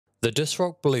The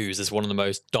Dustrock Blues is one of the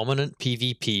most dominant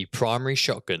PvP primary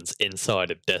shotguns inside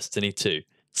of Destiny 2.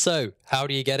 So, how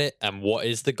do you get it and what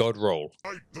is the god roll?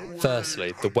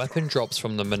 Firstly, the weapon drops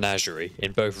from the menagerie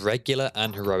in both regular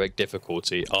and heroic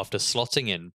difficulty after slotting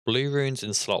in blue runes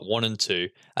in slot 1 and 2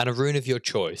 and a rune of your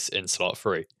choice in slot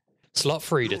 3. Slot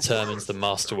 3 determines the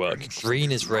masterwork.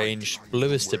 Green is range,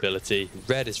 blue is stability,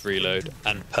 red is reload,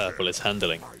 and purple is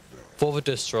handling. For the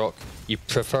Dustrock, you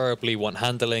preferably want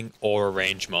handling or a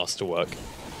range masterwork.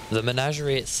 The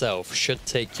menagerie itself should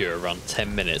take you around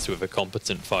 10 minutes with a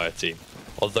competent fireteam,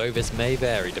 although this may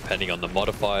vary depending on the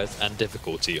modifiers and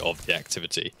difficulty of the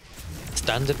activity.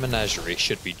 Standard menagerie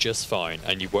should be just fine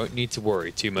and you won't need to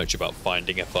worry too much about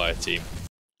finding a fireteam.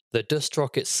 The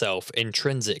Dustrock itself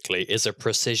intrinsically is a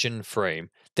precision frame.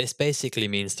 This basically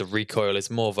means the recoil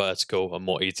is more vertical and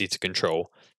more easy to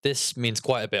control. This means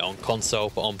quite a bit on console,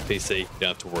 but on PC you don't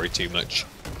have to worry too much.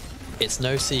 It's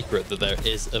no secret that there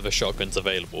is other shotguns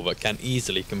available that can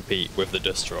easily compete with the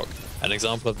Dustrock. An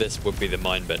example of this would be the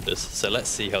Mindbenders, so let's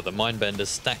see how the Mindbenders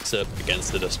stacks up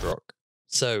against the Dustrock.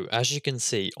 So, as you can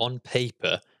see on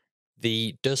paper,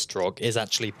 the Dustrock is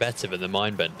actually better than the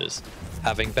Mindbenders,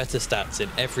 having better stats in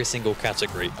every single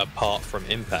category apart from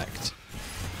impact.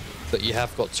 But you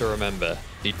have got to remember,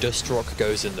 the Dustrock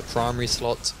goes in the primary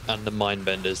slot and the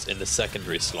Mindbenders in the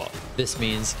secondary slot. This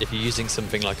means if you're using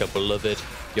something like a Beloved,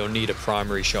 you'll need a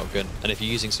primary shotgun, and if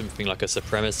you're using something like a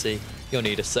Supremacy, you'll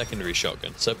need a secondary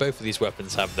shotgun. So both of these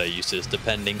weapons have their uses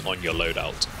depending on your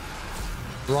loadout.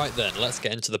 Right then, let's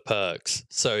get into the perks.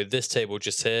 So this table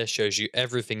just here shows you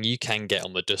everything you can get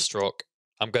on the Dustrock.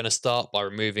 I'm going to start by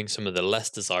removing some of the less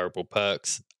desirable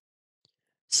perks.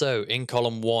 So in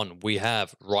column 1 we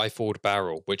have Rifled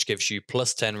Barrel, which gives you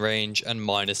plus 10 range and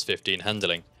minus 15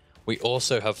 handling. We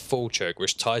also have Full Choke,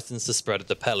 which tightens the spread of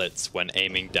the pellets when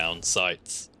aiming down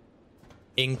sights.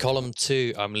 In column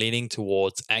 2 I'm leaning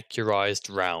towards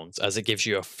Accurized Rounds, as it gives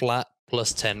you a flat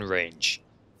plus 10 range.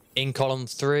 In column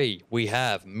 3 we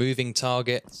have Moving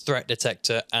Target, Threat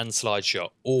Detector and Slide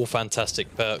Shot, all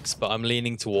fantastic perks, but I'm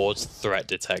leaning towards Threat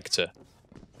Detector.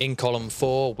 In column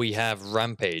 4 we have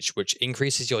Rampage, which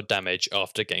increases your damage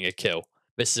after getting a kill.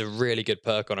 This is a really good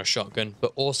perk on a shotgun,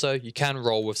 but also you can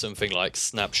roll with something like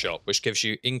Snapshot, which gives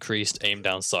you increased aim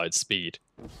down sight speed.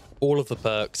 All of the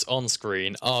perks on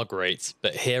screen are great,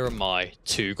 but here are my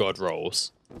 2 god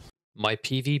rolls. My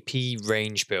PvP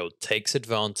range build takes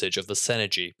advantage of the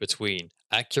synergy between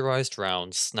Accurized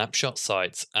Rounds, Snapshot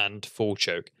Sights and Full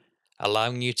Choke,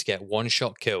 allowing you to get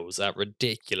one-shot kills at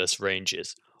ridiculous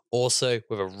ranges, also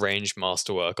with a ranged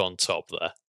masterwork on top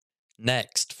there.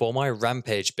 Next, for my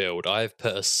Rampage build, I have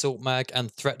put Assault Mag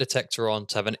and Threat Detector on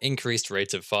to have an increased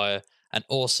rate of fire, and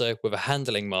also with a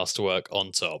handling masterwork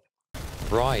on top.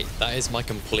 Right, that is my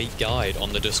complete guide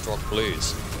on the Dustrock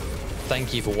Blues.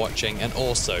 Thank you for watching, and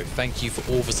also thank you for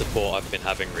all the support I've been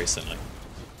having recently.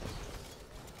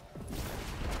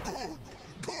 Good,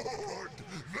 very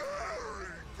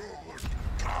good.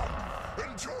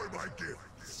 Come, enjoy my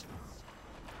gifts.